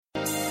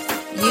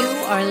You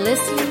are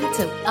listening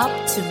to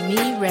Up to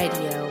Me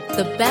Radio,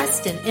 the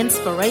best in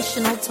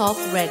inspirational talk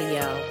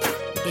radio.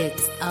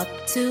 It's up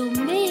to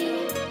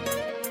me.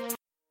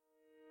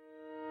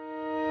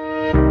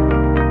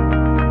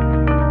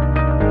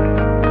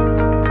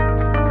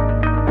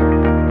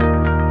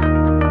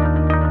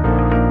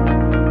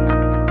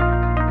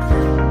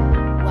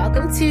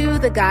 To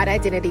the God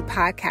Identity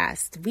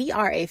Podcast. We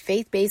are a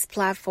faith-based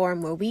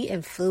platform where we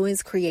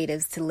influence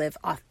creatives to live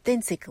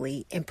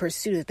authentically in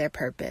pursuit of their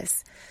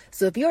purpose.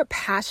 So if you're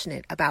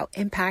passionate about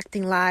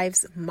impacting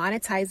lives,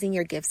 monetizing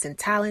your gifts and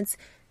talents,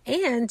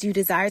 and you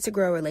desire to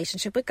grow a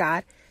relationship with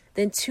God,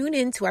 then tune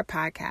in to our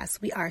podcast.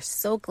 We are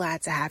so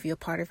glad to have you a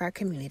part of our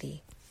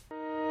community.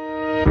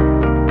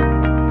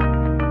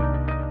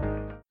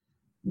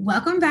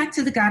 Welcome back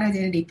to the God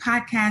Identity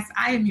Podcast.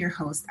 I am your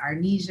host,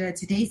 Arnesjah.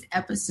 Today's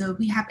episode,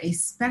 we have a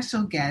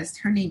special guest.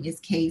 Her name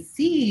is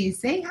Kaysey.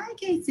 Say hi,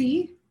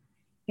 Kaysey.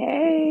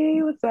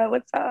 Hey, what's up?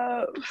 What's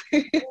up?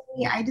 Hey,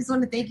 I just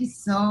want to thank you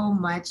so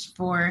much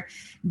for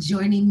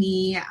joining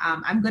me.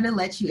 I'm going to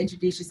let you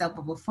introduce yourself,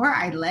 but before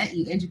I let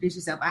you introduce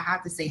yourself, I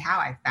have to say how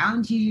I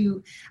found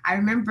you. I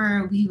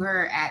remember we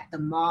were at the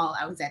mall.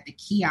 I was at the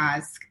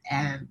kiosk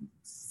at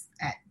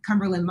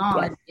Cumberland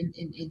Mall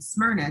in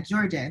Smyrna,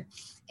 Georgia.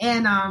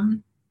 And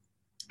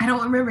I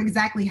don't remember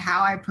exactly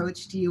how I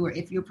approached you or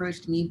if you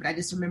approached me, but I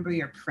just remember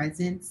your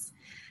presence.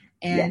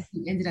 And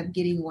you ended up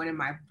getting one of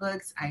my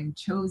books, I'm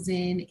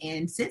Chosen.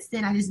 And since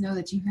then, I just know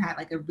that you've had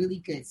like a really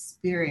good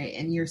spirit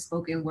and you're a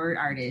spoken word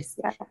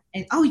artist. Yeah.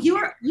 And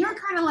you're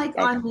kind of like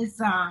on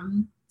this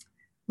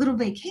little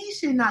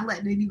vacation, not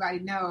letting anybody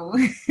know.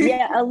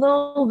 Yeah, a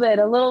little bit.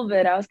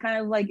 I was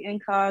kind of like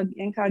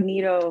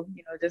incognito,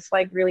 just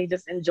like really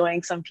just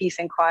enjoying some peace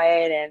and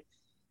quiet.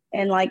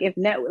 And like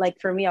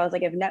for me, I was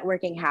like, if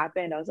networking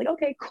happened, I was like,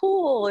 okay,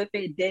 cool. If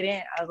it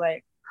didn't, I was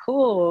like,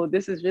 cool.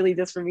 This is really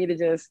just for me to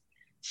just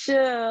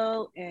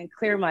chill and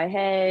clear my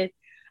head.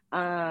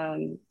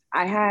 That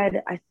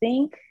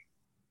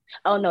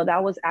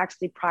was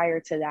actually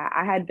prior to that.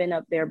 I had been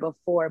up there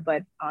before,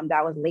 but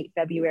that was late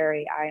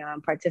February. I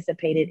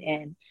participated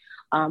in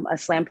a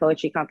slam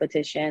poetry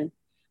competition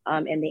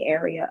in the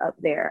area up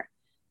there.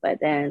 But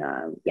then,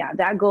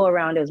 that go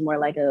around is more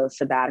like a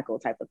sabbatical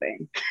type of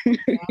thing.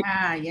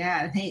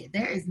 Yeah. Hey,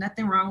 there is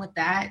nothing wrong with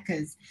that.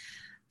 Because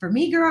for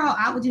me, girl,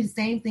 I would do the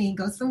same thing.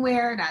 Go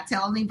somewhere, not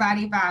tell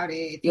anybody about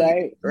it.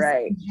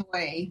 Right.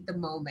 Enjoy the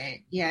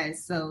moment.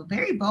 Yes. So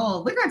very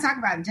bold. We're going to talk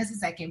about it in just a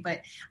second.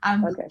 But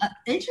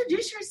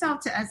introduce yourself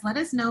to us. Let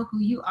us know who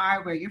you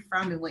are, where you're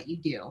from, and what you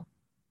do.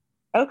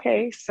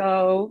 Okay.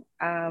 So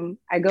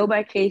I go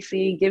by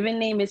Kaysey. Given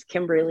name is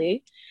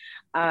Kimberly.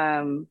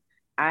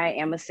 I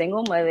am a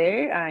single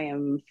mother. I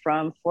am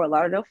from Fort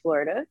Lauderdale,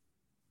 Florida.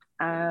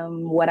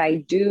 What I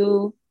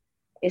do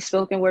is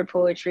spoken word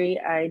poetry.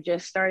 I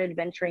just started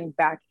venturing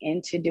back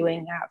into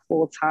doing that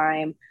full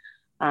time.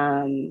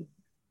 I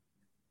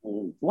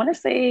want to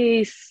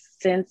say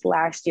since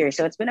last year.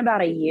 So it's been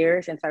about a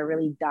year since I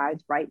really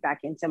dived right back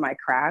into my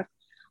craft.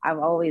 I've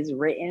always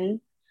written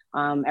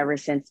ever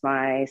since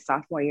my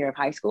sophomore year of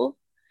high school.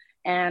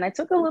 And I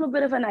took a little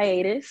bit of an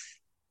hiatus.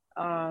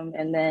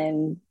 And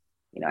then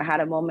I had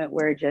a moment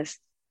where just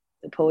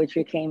the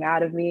poetry came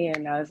out of me,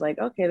 and I was like,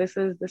 okay, this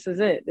is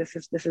it. This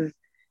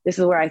is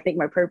where I think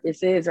my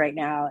purpose is right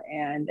now.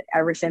 And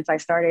ever since I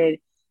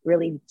started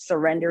really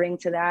surrendering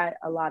to that,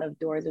 a lot of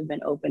doors have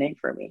been opening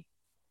for me.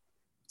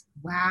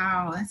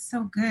 Wow, that's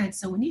so good.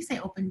 So when you say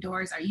open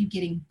doors, are you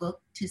getting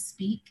booked to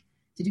speak,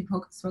 to do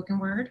spoken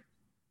word?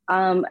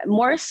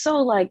 More so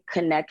like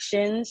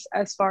connections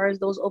as far as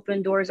those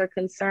open doors are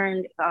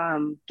concerned.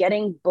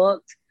 Getting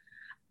booked,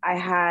 I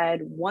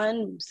had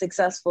one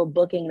successful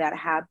booking that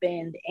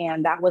happened,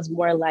 and that was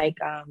more like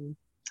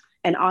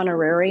an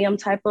honorarium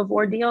type of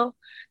ordeal.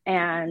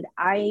 And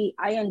I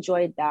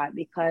enjoyed that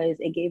because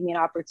it gave me an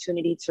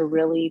opportunity to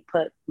really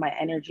put my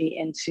energy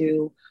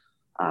into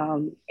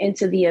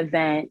the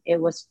event.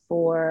 It was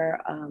for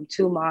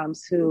two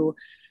moms who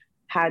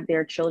had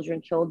their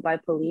children killed by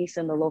police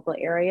in the local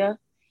area.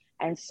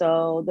 And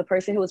so the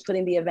person who was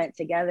putting the event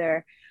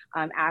together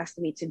asked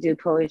me to do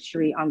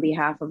poetry on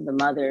behalf of the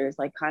mothers,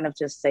 like kind of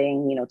just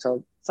saying,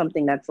 to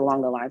something that's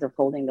along the lines of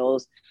holding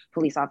those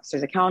police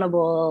officers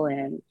accountable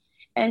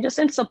and just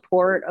in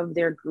support of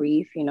their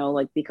grief,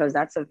 because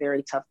that's a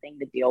very tough thing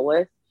to deal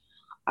with.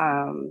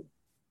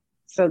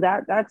 So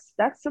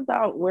that's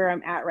about where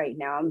I'm at right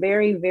now. I'm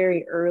very,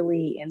 very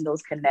early in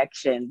those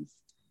connections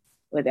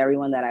with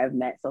everyone that I've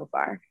met so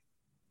far.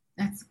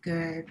 That's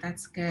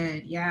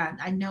good. Yeah.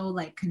 I know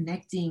like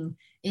connecting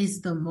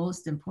is the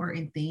most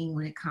important thing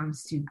when it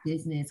comes to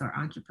business or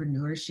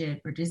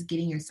entrepreneurship or just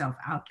getting yourself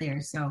out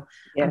there. So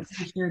I'm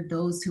pretty sure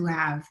those who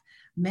have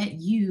met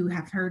you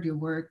have heard your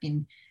work,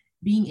 and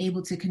being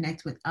able to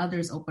connect with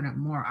others open up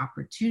more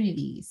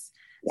opportunities.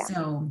 Yeah.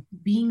 So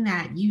being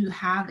that you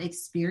have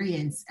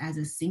experience as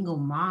a single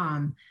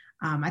mom,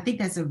 I think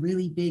that's a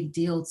really big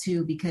deal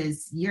too,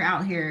 because you're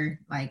out here,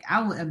 like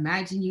I would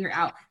imagine you're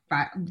out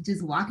by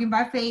just walking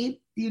by faith,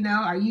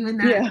 are you in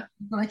that? Yeah,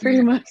 like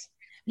pretty much.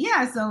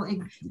 Yeah. So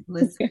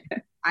listen,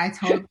 I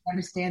totally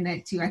understand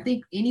that too. I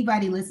think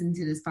anybody listening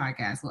to this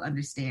podcast will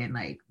understand,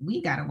 like,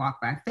 we got to walk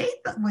by faith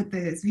with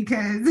this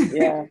because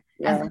Yeah, as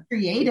yeah, a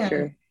creative,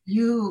 sure.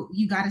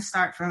 you got to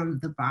start from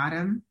the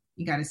bottom.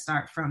 You got to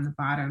start from the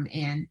bottom.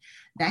 And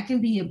that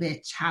can be a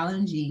bit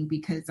challenging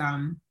because,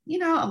 a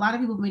lot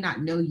of people may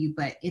not know you,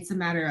 but it's a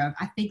matter of,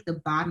 I think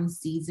the bottom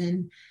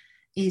season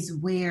is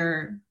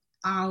where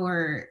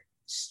our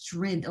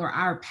strength or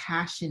our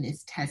passion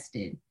is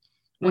tested.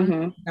 One of the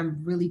things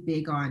I'm really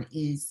big on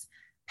is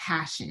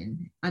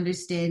passion,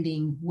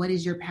 understanding what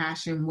is your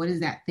passion, what is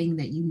that thing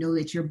that you know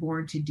that you're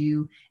born to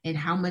do, and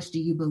how much do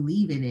you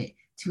believe in it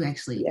to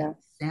actually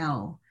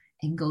excel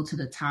and go to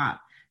the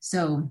top.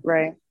 So,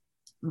 right.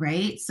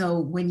 So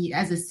when you,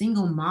 as a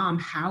single mom,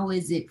 how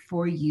is it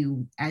for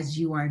you as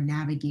you are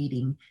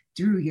navigating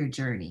through your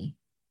journey?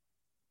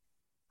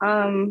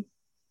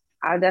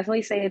 I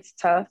definitely say it's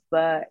tough,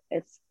 but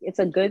it's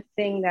a good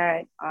thing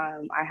that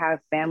I have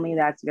family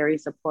that's very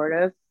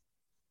supportive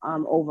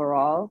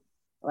overall.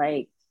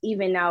 Like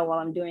even now while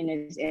I'm doing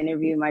this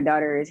interview, my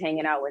daughter is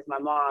hanging out with my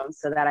mom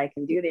so that I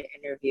can do the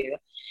interview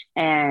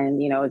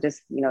and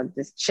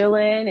just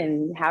chilling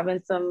and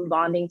having some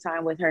bonding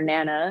time with her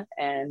nana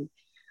and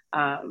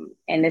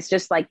it's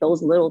just like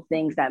those little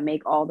things that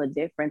make all the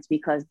difference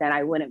because then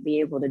I wouldn't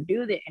be able to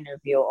do the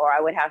interview or I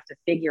would have to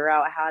figure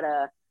out how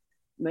to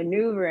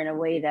maneuver in a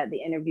way that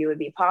the interview would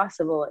be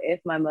possible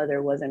if my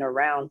mother wasn't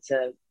around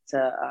to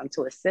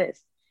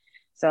assist.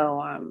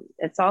 So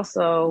it's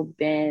also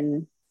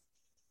been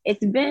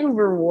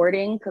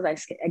rewarding because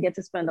I get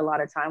to spend a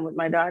lot of time with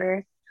my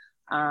daughter.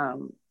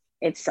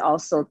 It's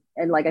also,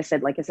 and like I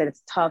said,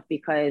 it's tough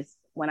because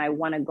when I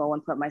want to go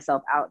and put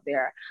myself out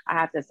there, I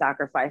have to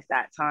sacrifice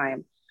that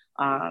time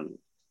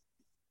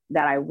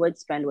that I would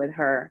spend with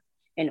her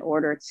in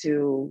order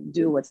to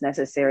do what's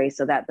necessary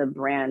so that the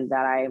brand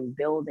that I'm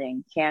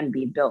building can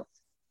be built.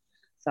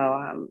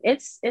 So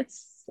it's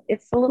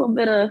a little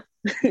bit of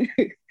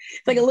it's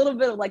like a little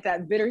bit of like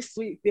that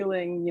bittersweet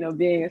feeling,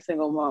 being a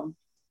single mom.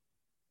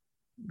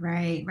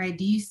 Right.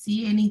 Do you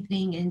see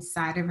anything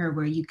inside of her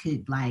where you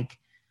could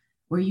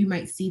where you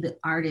might see the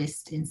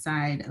artist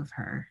inside of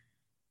her?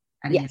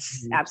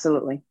 Yes,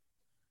 absolutely.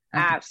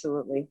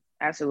 Okay.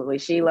 Absolutely.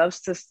 She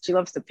loves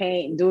to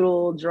paint,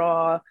 doodle,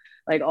 draw,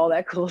 like all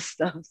that cool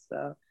stuff.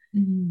 So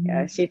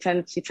yeah, she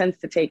tends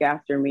to take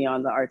after me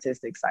on the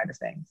artistic side of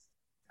things.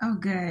 Oh,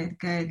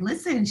 good.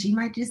 Listen, she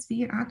might just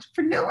be an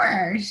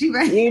entrepreneur. She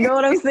might. You know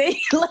what I'm saying?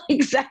 Like,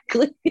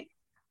 exactly.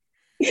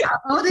 How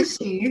old is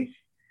she?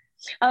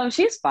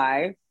 She's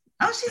 5.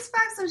 Oh, she's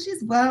 5, so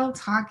she's well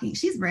talking.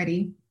 She's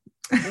ready.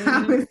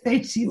 I would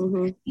say she's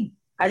ready.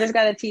 I just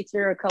got to teach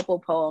her a couple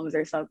poems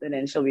or something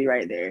and she'll be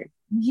right there.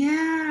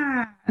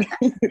 Yeah,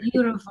 that's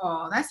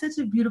beautiful. That's such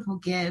a beautiful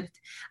gift.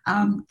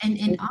 And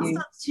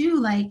also too,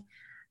 like,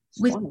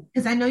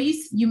 because I know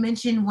you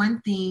mentioned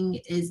one thing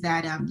is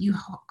that you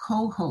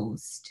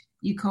co-host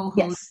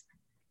yes.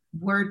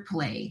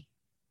 Wordplay.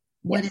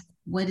 What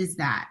is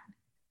that?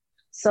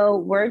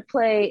 So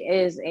Wordplay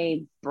is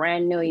a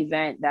brand new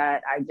event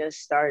that I just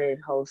started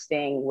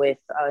hosting with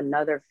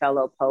another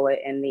fellow poet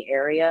in the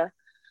area.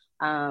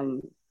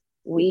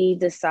 We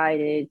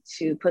decided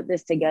to put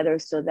this together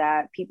so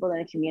that people in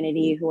the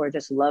community who are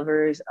just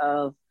lovers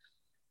of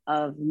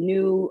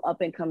new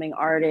up and coming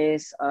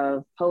artists,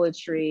 of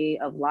poetry,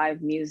 of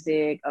live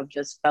music, of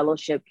just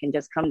fellowship can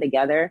just come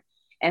together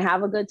and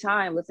have a good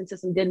time, listen to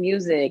some good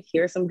music,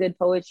 hear some good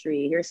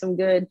poetry, hear some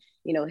good,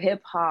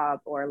 hip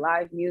hop or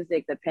live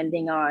music,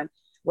 depending on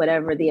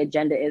whatever the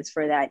agenda is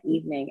for that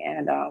evening.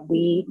 And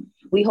we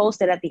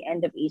hosted at the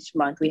end of each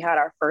month. We had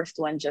our first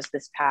one just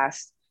this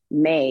past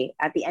May,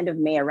 at the end of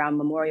May around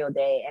Memorial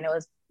Day. And it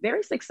was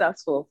very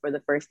successful for the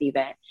first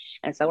event.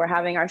 And so we're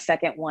having our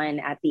second one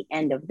at the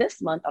end of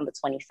this month on the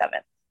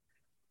 27th.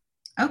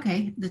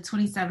 Okay, the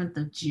 27th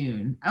of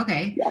June.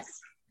 Okay.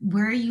 Yes.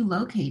 Where are you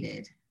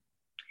located?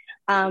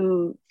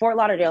 Fort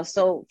Lauderdale.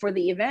 So for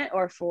the event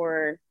or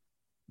for?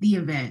 The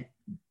event.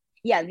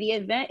 Yeah, the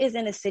event is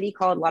in a city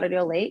called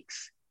Lauderdale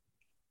Lakes.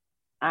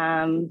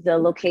 The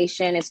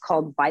location is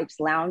called Vipes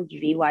Lounge,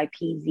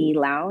 VYPZ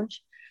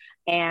Lounge.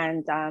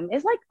 And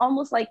it's like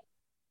almost like,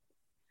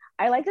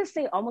 I like to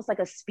say almost like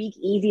a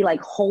speakeasy,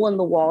 like hole in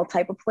the wall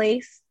type of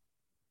place.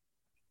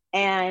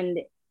 And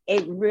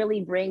it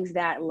really brings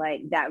that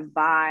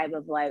vibe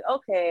of like,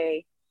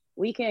 okay,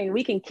 we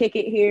can kick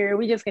it here.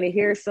 We're just gonna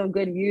hear some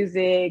good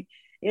music.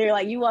 You're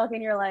like, you walk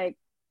in, you're like,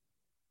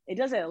 it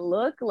doesn't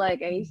look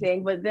like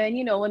anything, but then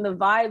when the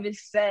vibe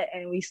is set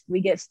and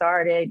we get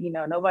started,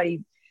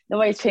 nobody's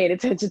paying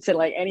attention to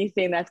like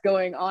anything that's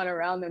going on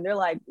around them. They're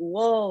like,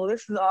 whoa,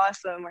 this is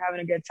awesome. We're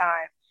having a good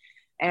time.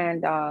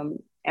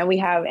 And we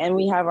have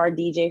our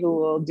DJ who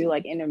will do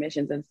like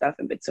intermissions and stuff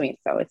in between.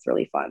 So it's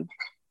really fun.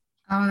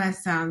 Oh, that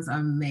sounds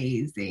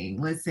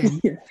amazing.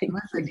 Listen,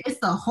 it's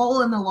the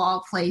hole in the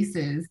wall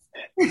places.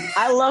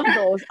 I love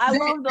those.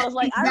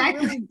 Like, exactly. I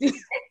really do.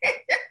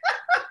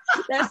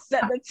 That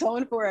set the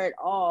tone for it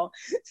all.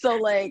 So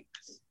like,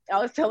 I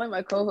was telling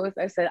my co-host,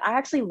 I said, I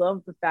actually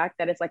love the fact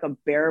that it's like a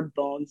bare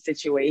bones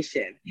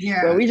situation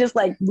where Yeah. we just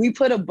like, we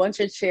put a bunch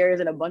of chairs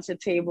and a bunch of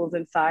tables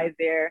inside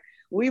there.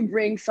 We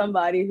bring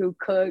somebody who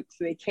cooks,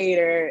 they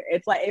cater.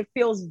 It's like, it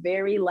feels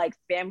very like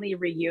family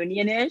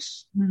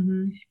reunion-ish.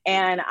 Mm-hmm.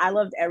 And I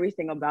loved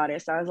everything about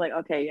it. So I was like,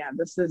 okay, yeah,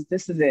 this is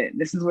it.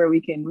 This is where we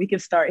can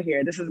start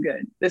here. This is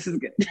good. This is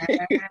good.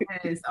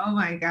 Yes. Oh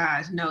my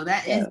gosh. No,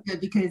 that is Yeah.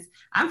 good because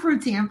I'm from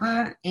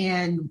Tampa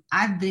and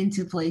I've been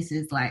to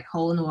places like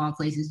hole in the wall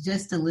places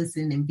just to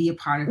listen and be a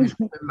part of an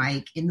open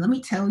mic. And let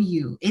me tell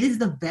you, it is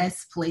the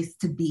best place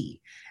to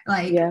be.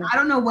 Like, Yeah. I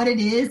don't know what it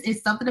is.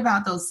 It's something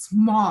about those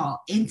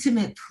small,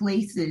 intimate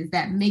places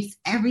that makes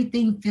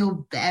everything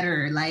feel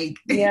better. Like,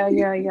 Yeah,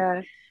 yeah,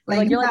 yeah.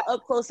 like You're you like got,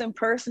 up close and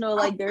personal.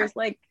 Like there's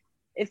like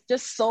it's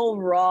just so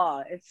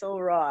raw. It's so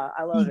raw.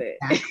 I love it.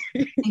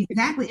 exactly.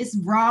 Exactly. It's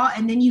raw.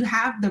 And then you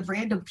have the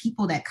random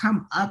people that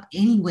come up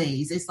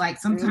anyways. It's like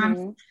sometimes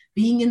Hmm.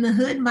 being in the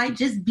hood might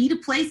just be the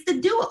place to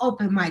do an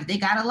open mic. They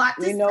got a lot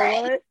to You know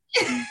what?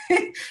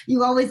 say.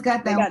 You always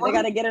got They that got they one.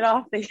 gotta get it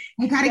off. They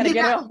You gotta gotta get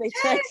get it that. off their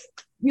chest.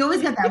 You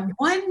always got that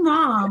one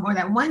mom or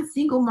that one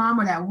single mom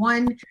or that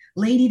one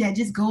lady that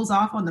just goes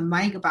off on the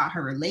mic about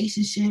her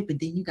relationship, and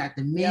then you got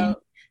the men Yep.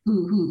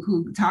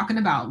 who talking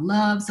about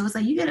love. So it's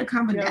like you get a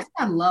combination. Yep. That's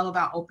what I love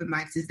about open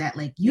mics is that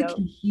like you Yep.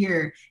 can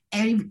hear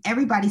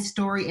everybody's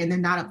story and they're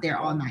not up there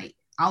all Yep. night.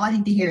 All I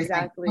need to hear is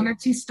like one Exactly. or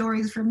two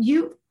stories from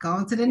you, go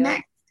on to the Yep.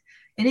 next.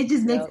 And it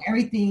just makes Yep.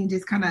 everything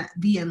just kind of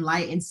be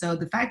enlightened. So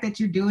the fact that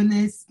you're doing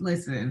this,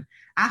 listen,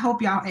 I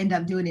hope y'all end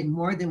up doing it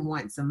more than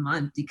once a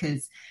month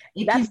because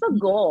it That's can the be,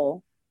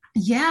 goal.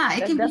 yeah, it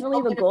That's can be definitely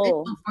so the goal.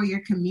 beneficial for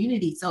your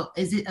community. So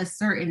is it a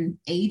certain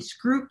age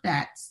group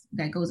that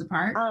goes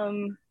apart?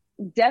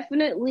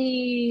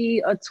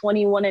 Definitely a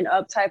 21 and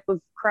up type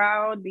of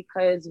crowd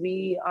because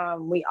we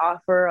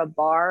offer a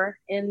bar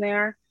in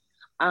there.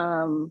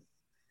 Um,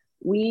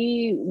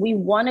 we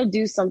want to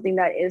do something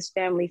that is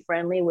family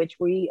friendly, which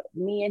me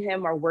and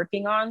him are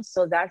working on.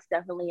 So that's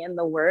definitely in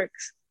the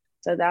works.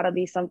 So that'll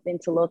be something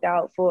to look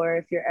out for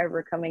if you're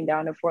ever coming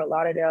down to Fort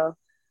Lauderdale.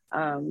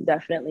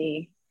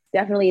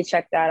 Definitely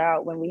check that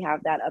out when we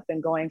have that up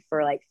and going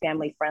for like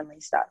family friendly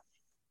stuff.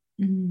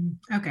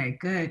 Okay,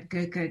 good,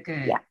 good, good,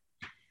 good. Yeah.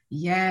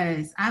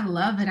 Yes, I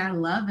love it. I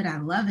love it. I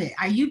love it.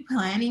 Are you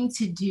planning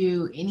to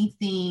do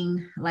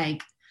anything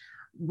like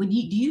would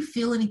you do you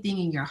feel anything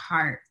in your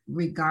heart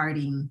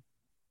regarding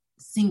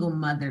single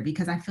mother?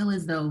 Because I feel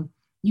as though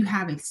you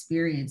have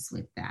experience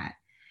with that.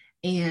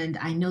 And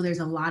I know there's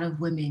a lot of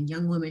women,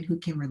 young women who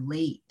can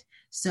relate.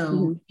 So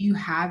Mm-hmm. do you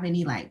have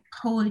any like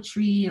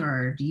poetry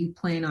or do you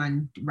plan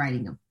on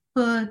writing a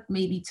book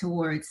maybe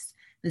towards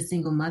the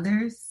single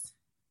mothers?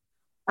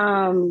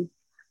 Um,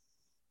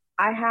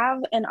 I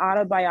have an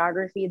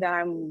autobiography that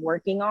I'm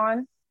working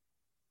on,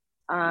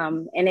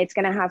 and it's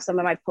going to have some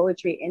of my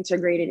poetry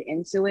integrated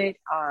into it.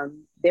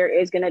 There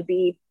is going to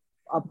be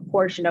a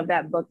portion of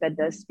that book that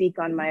does speak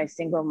on my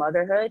single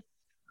motherhood.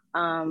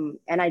 And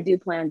I do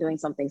plan on doing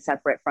something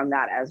separate from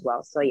that as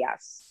well. So,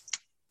 yes.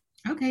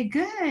 Okay,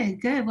 good,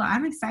 good. Well,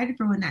 I'm excited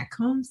for when that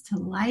comes to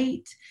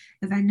light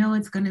because I know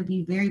it's going to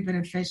be very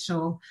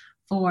beneficial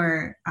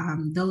for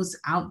those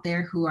out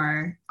there who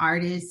are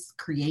artists,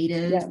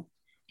 creatives, Yeah.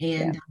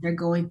 Yeah. and they're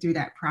going through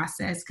that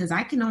process. Because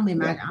I can only Yeah.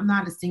 imagine, I'm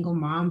not a single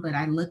mom, but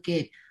I look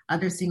at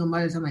other single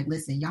mothers, I'm like,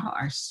 listen, y'all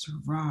are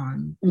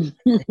strong.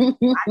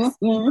 I've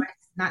seen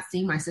not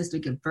seen my sister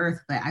give birth,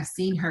 but I've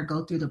seen her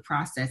go through the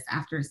process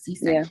after a Yeah.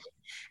 C-section.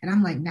 And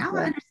I'm like, now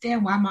I Yeah.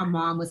 understand why my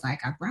mom was like,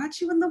 I brought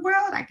you in the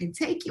world. I can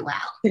take you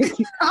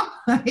out.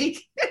 Like,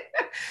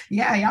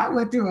 yeah, y'all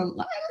went through a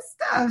lot of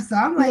stuff. So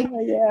I'm like,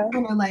 Yeah.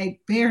 kind of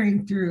like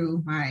bearing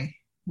through my,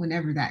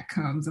 whenever that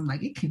comes, I'm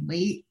like, it can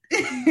wait.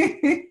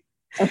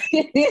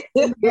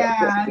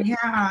 Yeah,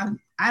 yeah.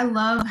 I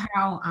love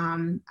how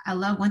I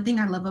love one thing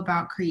I love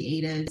about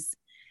creatives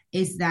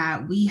is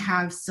that we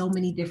have so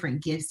many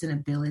different gifts and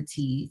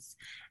abilities.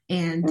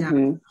 And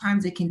Mm-hmm.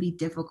 sometimes it can be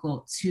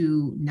difficult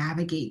to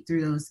navigate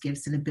through those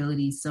gifts and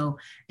abilities. So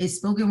is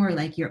spoken word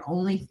like your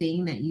only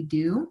thing that you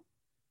do?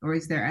 Or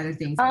is there other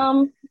things?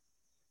 Um,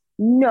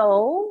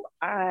 no,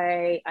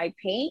 I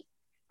paint,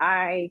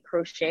 I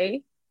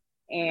crochet,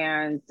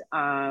 and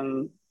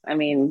I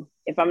mean,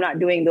 if I'm not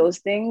doing those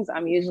things,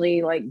 I'm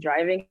usually like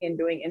driving and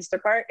doing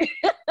Instacart.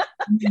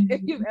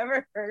 If you've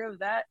ever heard of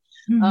that.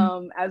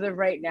 Mm-hmm. As of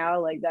right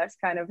now, like that's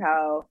kind of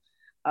how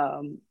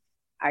um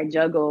I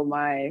juggle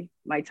my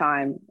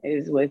time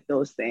is with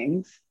those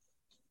things.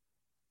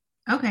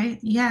 Okay.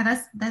 Yeah,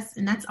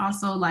 that's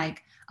also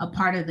like a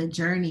part of the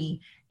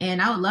journey.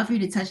 And I would love for you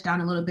to touch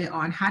down a little bit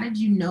on how did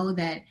you know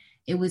that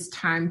it was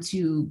time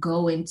to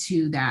go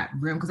into that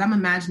room? Because I'm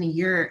imagining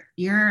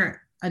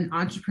you're an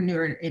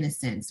entrepreneur in a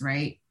sense,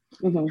 right?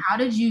 Mm-hmm. How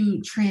did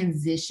you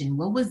transition?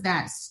 What was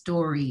that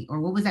story or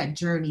what was that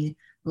journey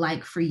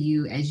like for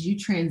you as you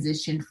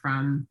transitioned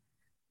from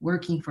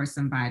working for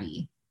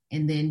somebody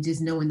and then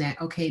just knowing that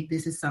okay,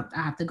 this is something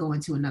I have to go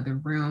into another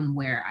room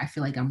where I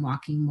feel like I'm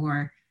walking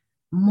more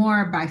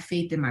by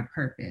faith than my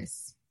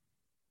purpose.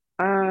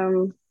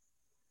 Um,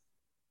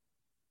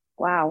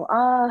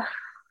 Wow.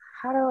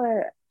 How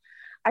do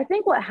I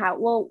think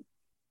well,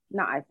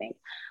 not I think.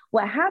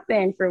 What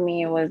happened for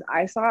me was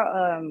I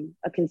saw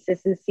a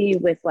consistency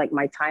with like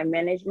my time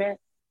management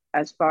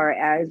as far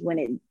as when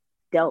it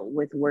dealt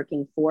with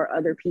working for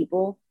other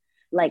people.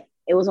 Like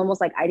it was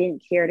almost like I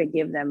didn't care to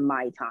give them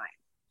my time.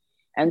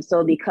 And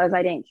so because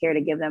I didn't care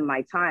to give them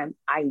my time,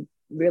 I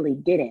really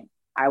didn't.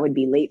 I would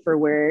be late for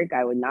work.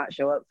 I would not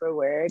show up for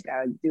work.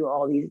 I would do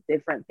all these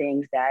different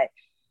things that,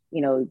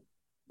 you know,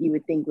 you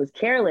would think was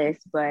careless,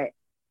 but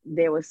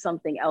there was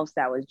something else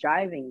that was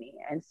driving me.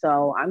 And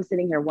so I'm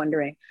sitting here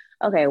wondering,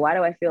 okay, why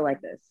do I feel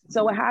like this?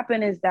 So what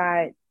happened is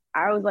that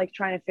I was like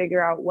trying to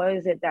figure out what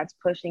is it that's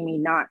pushing me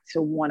not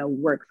to want to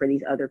work for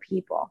these other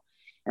people.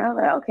 And I was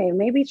like, okay,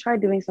 maybe try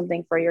doing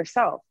something for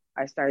yourself.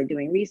 I started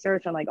doing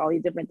research on like all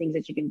these different things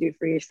that you can do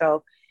for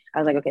yourself. I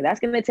was like, okay, that's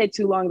going to take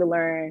too long to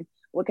learn.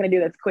 What can I do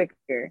that's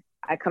quicker?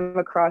 I come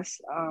across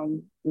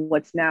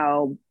what's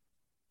now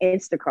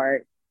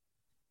Instacart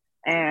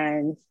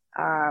and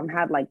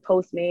had like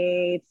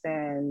Postmates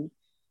and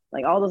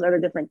like all those other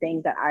different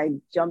things that I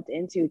jumped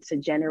into to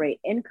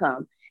generate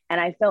income. And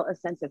I felt a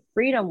sense of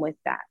freedom with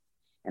that.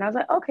 And I was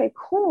like, okay,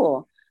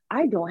 cool.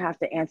 I don't have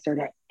to answer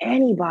to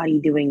anybody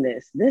doing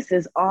this. This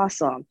is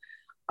awesome.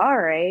 All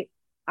right,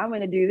 I'm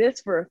going to do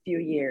this for a few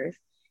years.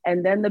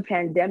 And then the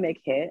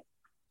pandemic hit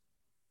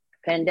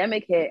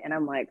and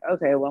I'm like,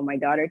 okay, well, my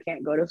daughter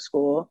can't go to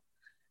school.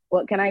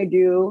 What can I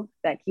do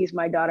that keeps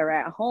my daughter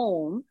at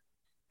home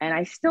and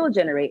I still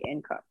generate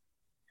income?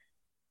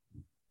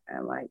 And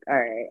I'm like, all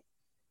right,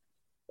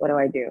 what do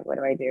I do? What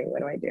do I do?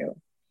 What do I do?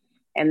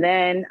 And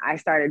then I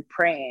started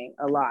praying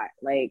a lot,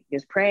 like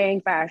just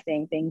praying,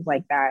 fasting, things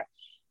like that.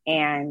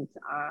 And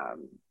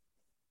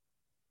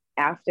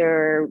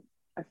after,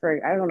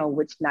 I don't know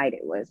which night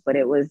it was, but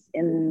it was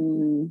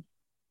in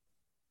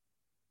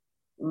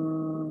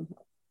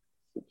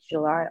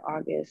July,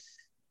 August.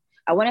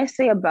 I want to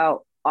say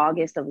about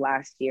August of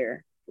last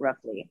year,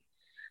 roughly.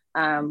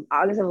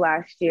 August of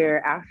last year,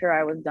 after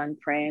I was done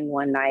praying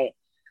one night,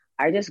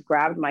 I just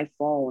grabbed my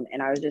phone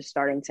and I was just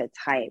starting to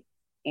type.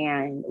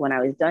 And when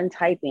I was done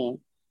typing,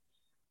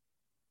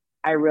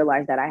 I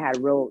realized that I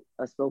had wrote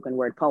a spoken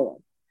word poem.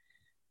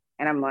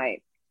 And I'm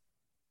like,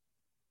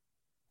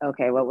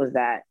 okay, what was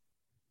that?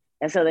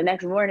 And so the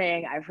next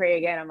morning I pray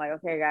again. I'm like,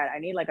 okay, God, I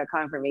need like a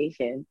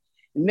confirmation.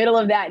 Middle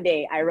of that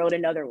day, I wrote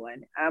another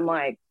one. I'm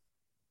like,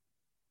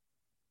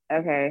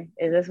 okay,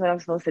 is this what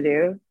I'm supposed to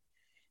do?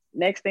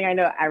 Next thing I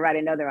know, I write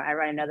another one.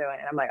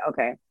 And I'm like,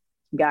 okay,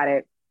 got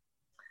it.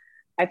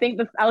 I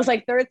think I was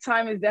like, third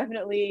time is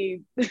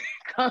definitely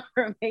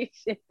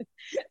confirmation.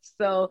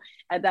 So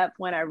at that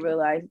point, I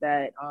realized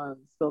that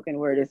spoken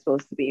word is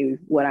supposed to be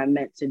what I'm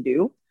meant to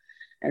do.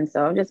 And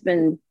so I've just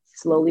been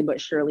slowly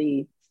but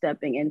surely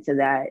stepping into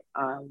that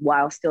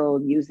while still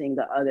using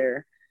the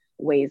other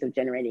ways of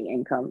generating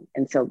income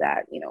until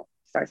that,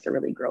 starts to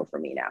really grow for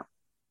me now.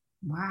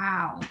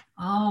 Wow.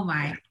 Oh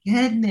my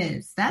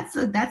goodness. That's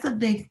a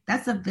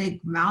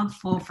big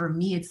mouthful for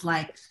me. It's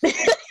like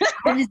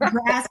I just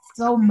grasp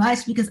so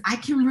much because I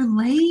can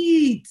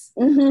relate.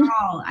 Mm-hmm.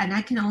 Oh, and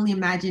I can only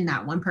imagine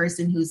that one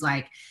person who's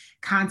like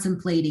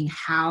contemplating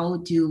how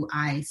do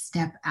I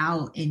step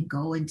out and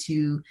go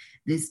into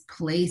this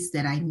place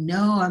that I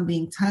know I'm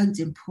being tugged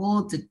and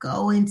pulled to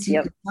go into.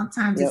 Yep.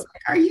 Sometimes it's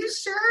like, are you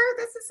sure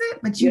this is it?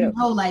 But you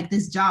know, like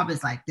this job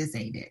is like, this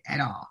ain't it at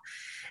all.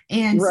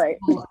 And right.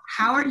 So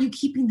how are you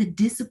keeping the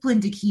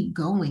discipline to keep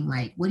going?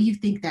 Like, what do you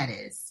think that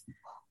is?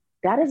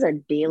 That is a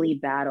daily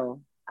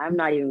battle. I'm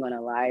not even going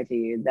to lie to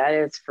you. That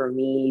is for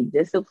me.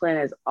 Discipline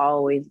has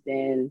always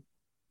been,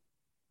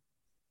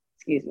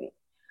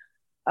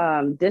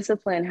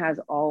 discipline has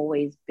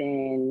always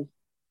been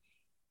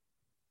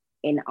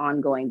an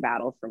ongoing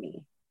battle for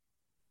me.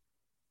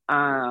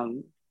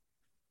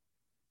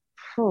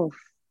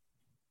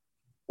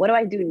 What do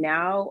I do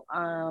now?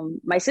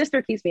 My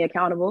sister keeps me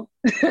accountable.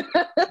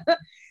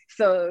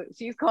 So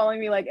she's calling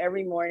me like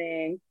every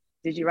morning.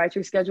 Did you write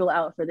your schedule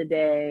out for the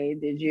day?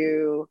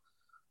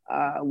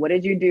 What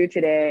did you do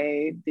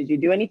today? Did you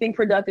do anything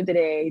productive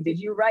today? Did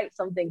you write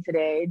something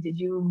today? Did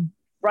you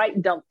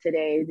write dump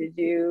today? Did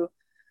you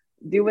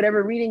do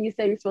whatever reading you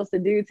said you're supposed to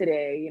do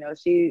today?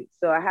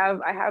 So I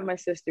have my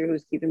sister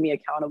who's keeping me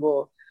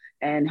accountable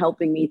and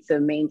helping me to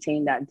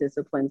maintain that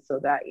discipline so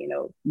that,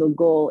 the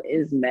goal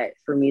is met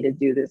for me to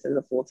do this as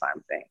a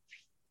full-time thing.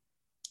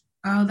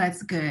 Oh,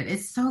 that's good.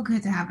 It's so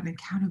good to have an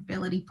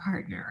accountability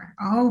partner.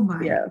 Oh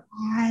my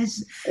gosh.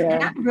 Yeah.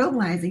 And I'm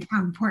realizing how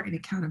important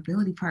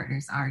accountability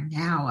partners are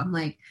now. I'm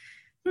like,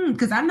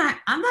 because I'm not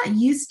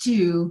used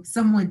to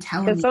someone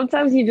telling me. Because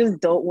sometimes you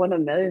just don't want to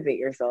motivate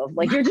yourself.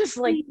 Like you're just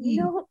like,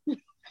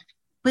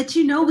 But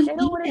we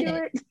need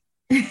it.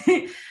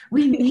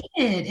 We need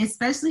it,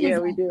 especially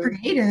as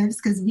creatives,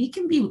 because we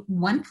can be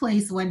one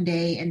place one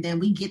day and then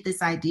we get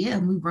this idea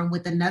and we run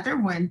with another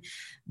one,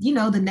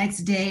 the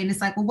next day. And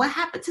it's like, well, what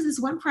happened to this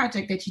one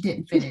project that you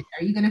didn't finish?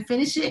 Are you going to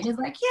finish it? And it's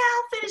like, yeah,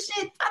 I'll finish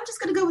it. I'm just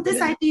going to go with this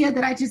idea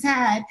that I just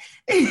had.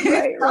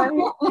 Right.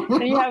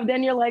 And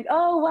then you're like,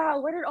 oh,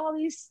 wow, where did all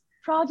these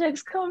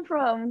projects come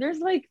from? There's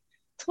like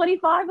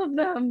 25 of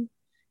them.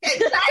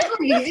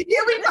 Exactly. And then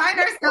we find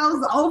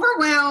ourselves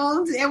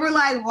overwhelmed and we're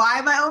like, why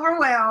am I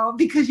overwhelmed?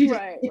 Because you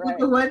just did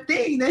the one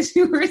thing that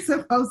you were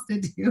supposed to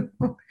do.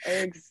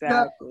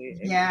 Exactly.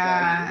 So,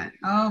 yeah. Exactly.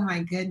 Oh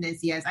my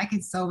goodness. Yes. I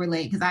can so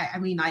relate. Cause I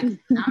mean, like, I'm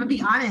gonna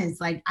be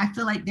honest, like, I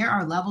feel like there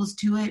are levels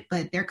to it,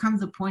 but there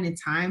comes a point in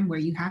time where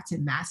you have to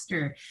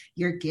master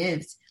your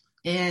gifts.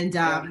 And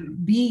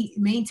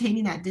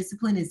maintaining that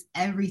discipline is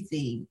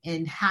everything.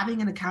 And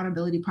having an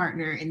accountability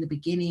partner in the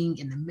beginning,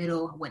 in the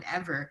middle,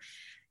 whatever,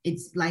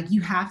 it's like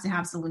you have to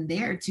have someone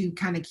there to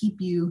kind of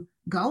keep you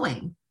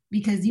going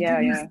because you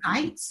can lose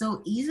sight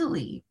so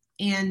easily.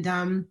 And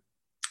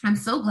I'm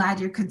so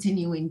glad you're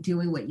continuing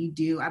doing what you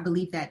do. I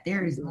believe that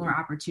there is more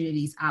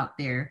opportunities out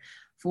there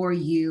for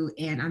you.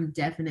 And I'm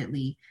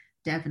definitely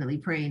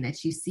praying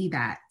that you see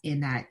that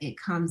and that it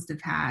comes to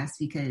pass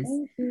because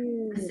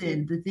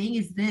listen, the thing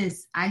is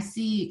this, I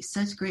see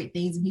such great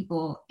things in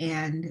people.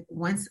 And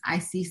once I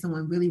see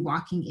someone really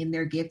walking in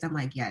their gift, I'm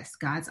like, yes,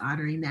 God's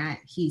honoring that.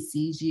 He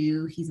sees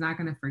you. He's not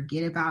going to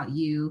forget about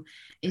you.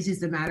 It's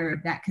just a matter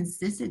of that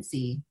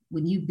consistency.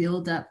 When you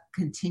build up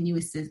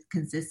continuous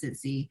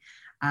consistency,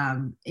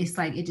 it's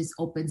like it just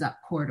opens up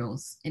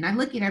portals. And I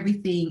look at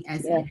everything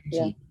as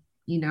energy.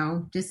 You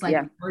know, just like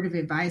a word of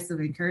advice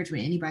of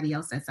encouragement, anybody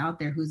else that's out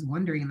there who's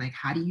wondering, like,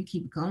 how do you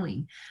keep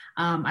going?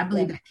 I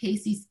believe that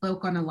Kaysey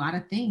spoke on a lot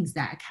of things,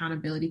 that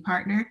accountability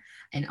partner,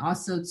 and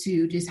also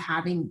to just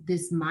having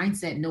this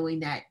mindset, knowing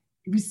that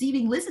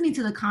listening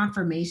to the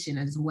confirmation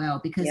as well,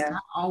 because God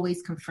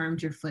always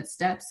confirms your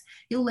footsteps.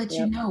 He'll let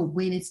you know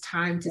when it's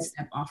time to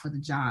step off of the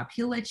job.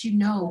 He'll let you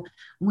know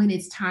when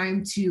it's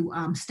time to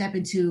step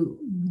into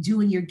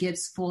doing your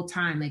gifts full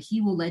time. Like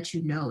he will let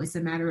you know. It's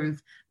a matter of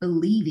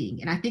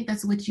believing. And I think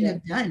that's what you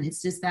have done.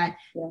 It's just that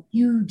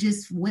you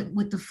just went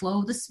with the flow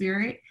of the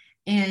Spirit.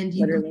 And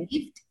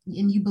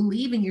you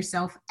believe in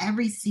yourself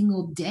every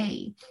single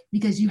day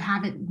because you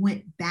haven't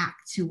went back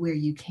to where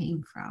you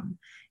came from.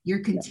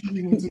 You're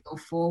continuing to go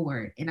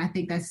forward. And I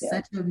think that's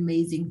such an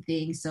amazing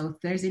thing. So if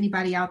there's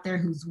anybody out there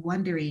who's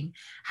wondering,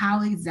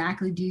 how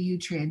exactly do you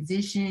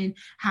transition?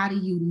 How do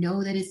you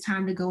know that it's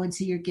time to go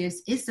into your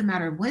gifts? It's a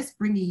matter of what's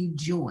bringing you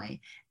joy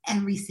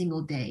every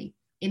single day.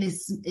 And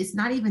it's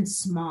not even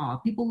small.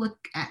 People look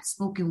at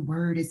spoken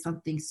word as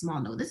something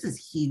small. No, this is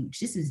huge.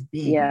 This is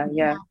big. You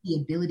have the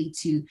ability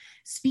to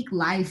speak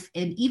life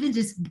and even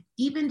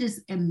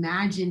just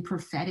imagine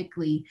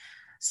prophetically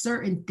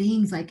certain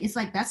things. Like it's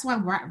like that's why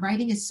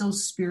writing is so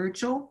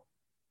spiritual,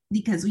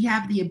 because we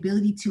have the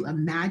ability to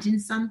imagine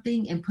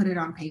something and put it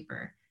on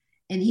paper.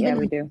 And even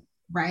we do.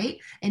 Right.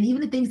 And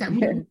even the things that we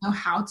don't know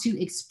how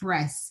to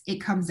express, it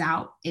comes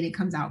out and it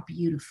comes out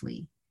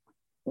beautifully.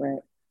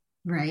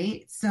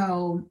 Right.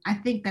 So I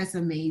think that's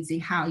amazing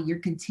how you're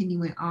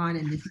continuing on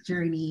in this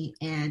journey,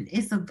 and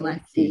it's a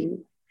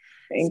blessing.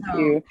 Thank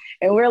you.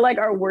 And we're like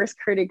our worst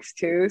critics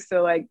too.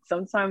 So like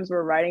sometimes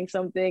we're writing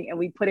something and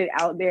we put it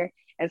out there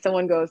and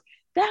someone goes,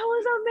 that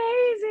was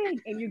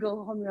amazing. And you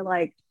go home, you're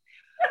like,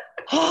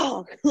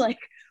 oh, like,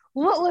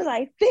 what was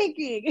I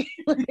thinking?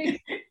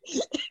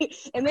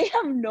 And they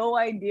have no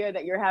idea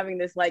that you're having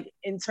this like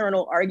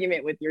internal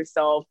argument with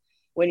yourself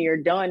when you're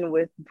done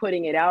with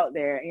putting it out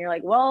there. And you're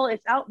like, well,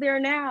 it's out there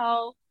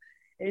now.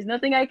 There's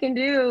nothing I can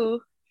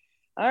do.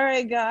 All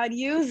right, God,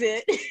 use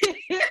it.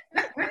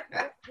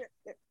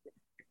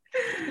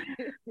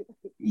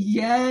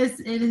 Yes,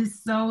 it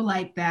is so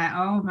like that.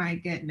 Oh my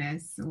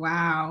goodness.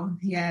 Wow.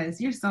 Yes,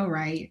 you're so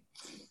right.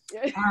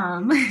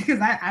 Because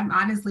I'm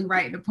honestly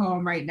writing a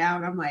poem right now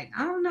and I'm like,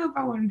 I don't know if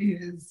I want to do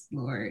this,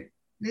 Lord.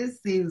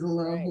 This seems a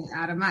little bit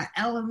out of my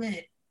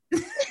element.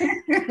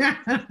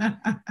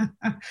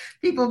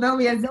 People know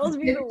me as those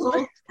be the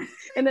ones,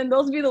 and then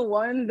those be the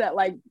ones that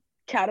like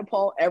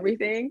catapult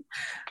everything.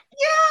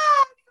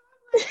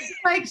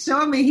 Like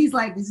showing me, he's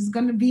like, this is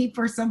gonna be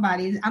for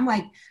somebody. I'm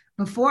like,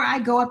 before I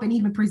go up and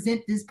even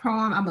present this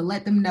poem, I'm gonna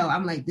let them know.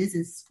 I'm like, this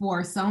is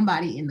for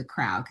somebody in the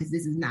crowd because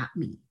this is not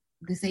me.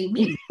 This ain't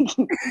me.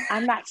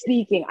 I'm not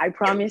speaking. I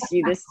promise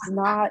you, this is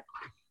not.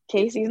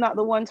 Kaysey's not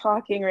the one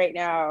talking right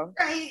now.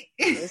 Right.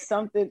 There's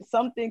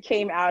something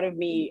came out of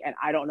me and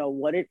I don't know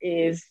what it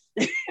is.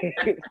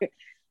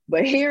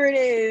 But here it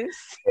is.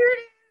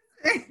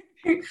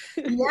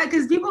 Yeah,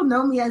 because people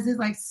know me as this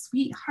like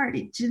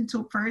sweet-hearted,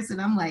 gentle person.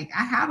 I'm like,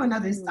 I have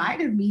another side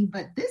of me,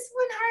 but this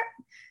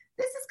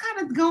is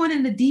kind of going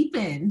in the deep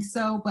end.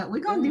 So, but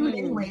we're gonna do it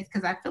anyways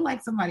because I feel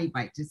like somebody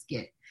might just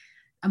get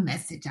a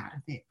message out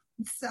of it.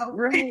 So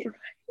right.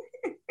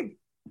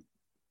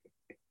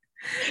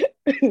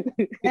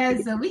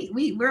 And so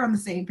we're on the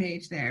same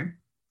page there.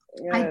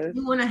 Yes. I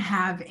do want to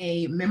have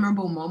a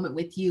memorable moment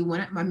with you. One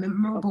of my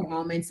memorable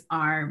moments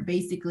are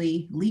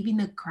basically leaving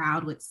the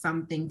crowd with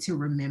something to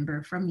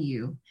remember from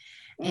you.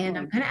 And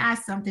I'm going to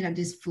ask something that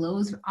just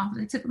flows off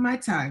the tip of my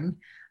tongue.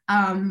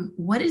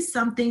 What is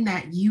something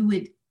that you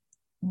would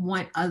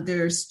want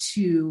others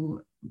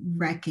to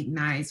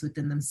recognize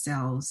within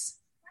themselves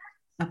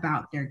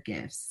about their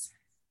gifts?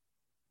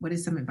 What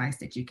is some advice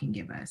that you can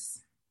give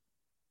us?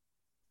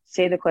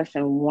 Say the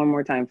question one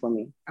more time for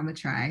me. I'm gonna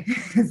try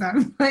because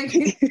I'm like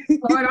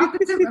going off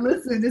the tip.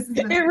 Listen, this is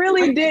It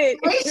really did.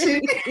 I'm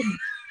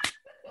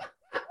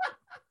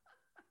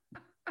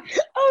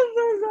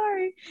so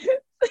sorry.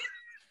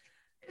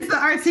 It's the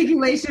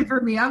articulation for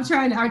me. I'm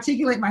trying to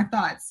articulate my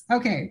thoughts.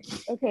 Okay.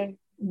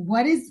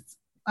 What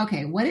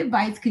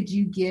advice could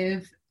you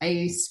give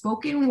a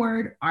spoken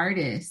word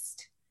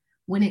artist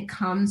when it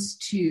comes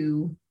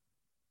to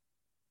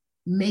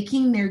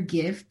making their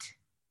gift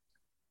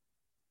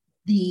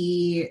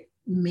the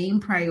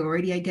main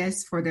priority, I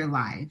guess, for their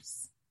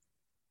lives?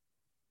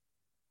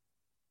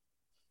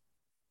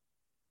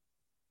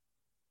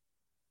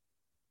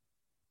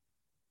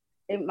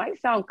 It might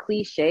sound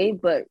cliche,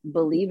 but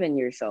believe in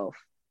yourself.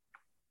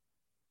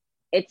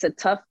 It's a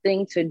tough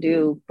thing to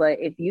do, but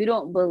if you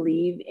don't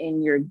believe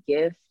in your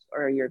gift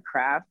or your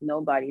craft,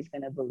 nobody's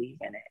going to believe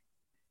in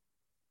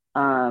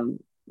it.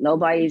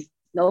 Nobody's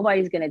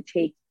going to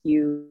take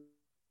you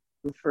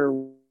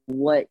for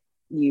what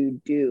you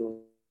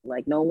do.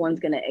 Like, no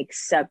one's going to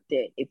accept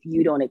it if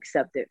you don't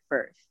accept it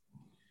first.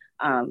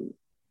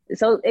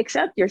 So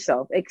accept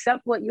yourself,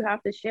 accept what you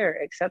have to share,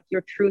 accept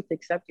your truth,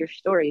 accept your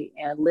story,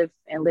 and live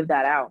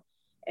that out,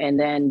 and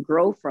then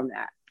grow from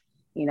that.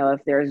 You know,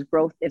 if there's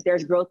growth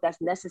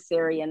that's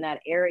necessary in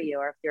that area,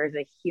 or if there's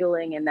a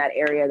healing in that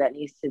area that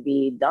needs to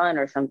be done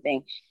or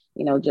something,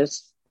 you know,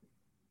 just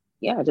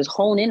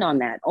hone in on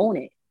that, own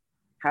it,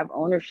 have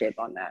ownership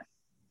on that,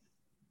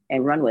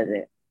 and run with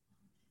it.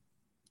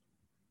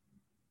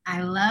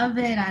 I love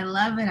it. I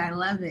love it. I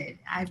love it.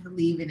 I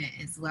believe in it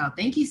as well.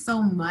 Thank you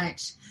so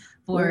much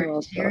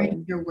for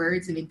sharing your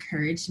words of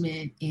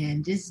encouragement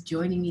and just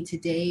joining me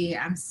today.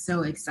 I'm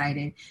so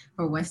excited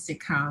for what's to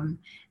come.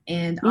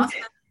 And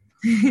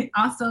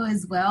also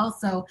as well,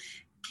 so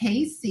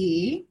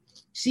Kaysey,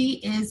 she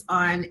is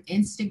on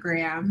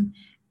Instagram,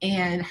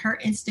 and her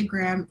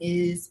Instagram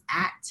is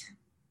at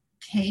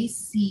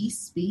Kaysey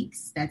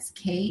Speaks. That's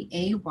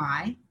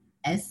Kaysey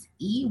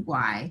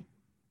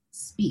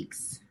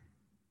Speaks.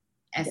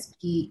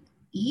 SPEAKS.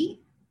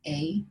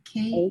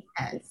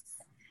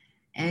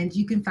 And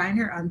you can find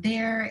her on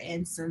there,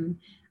 and some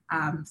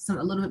a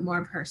little bit more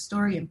of her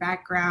story and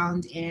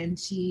background. And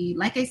she,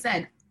 like I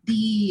said,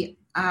 the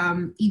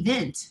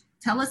event.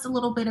 Tell us a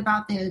little bit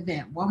about the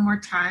event one more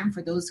time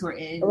for those who are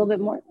in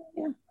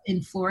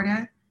in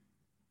Florida.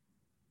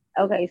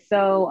 Okay,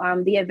 so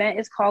the event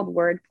is called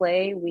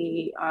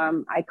Wordplay.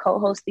 I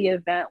co-host the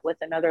event with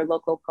another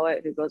local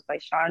poet who goes by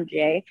Sean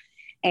J.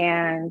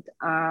 And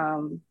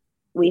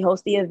we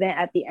host the event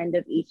at the end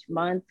of each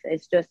month.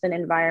 It's just an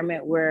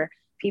environment where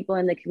people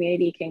in the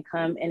community can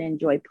come and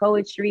enjoy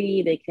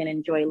poetry. They can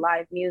enjoy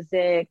live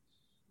music,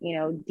 you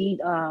know, the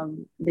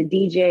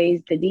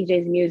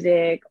DJ's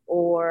music,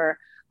 or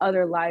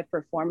other live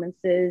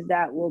performances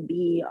that will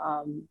be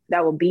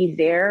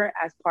there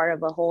as part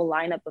of a whole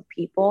lineup of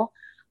people.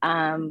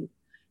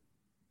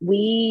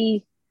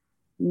 We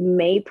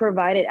may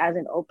provide it as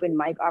an open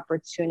mic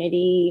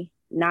opportunity,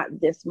 not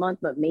this month,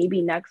 but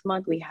maybe next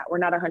month. We're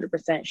not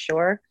 100%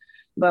 sure,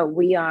 but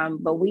we have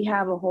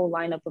a whole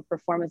lineup of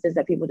performances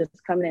that people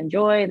just come and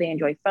enjoy. They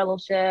enjoy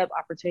fellowship,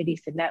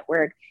 opportunities to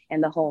network,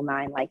 and the whole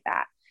nine like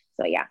that.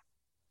 So yeah.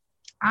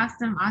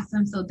 Awesome.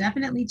 So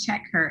definitely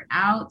check her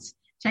out.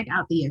 Check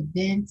out the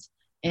event.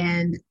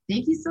 And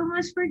thank you so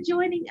much for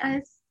joining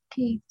us,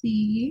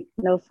 Kaysey.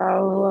 No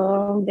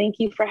problem. Thank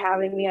you for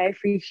having me. I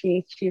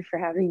appreciate you for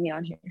having me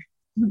on here.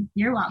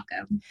 You're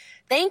welcome.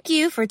 Thank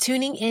you for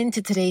tuning in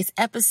to today's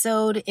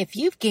episode. If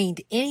you've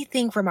gained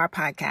anything from our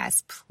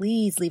podcast,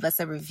 please leave us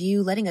a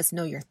review letting us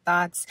know your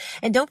thoughts.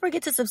 And don't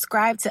forget to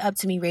subscribe to Up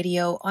to Me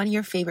Radio on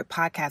your favorite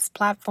podcast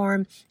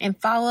platform, and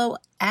follow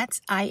at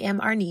I Am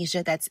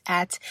Arnesjah. That's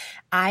at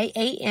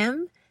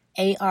IAMARNESJAH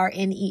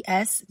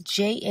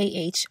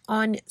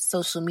on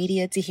social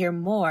media to hear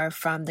more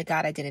from the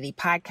God Identity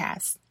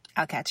Podcast.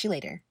 I'll catch you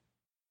later.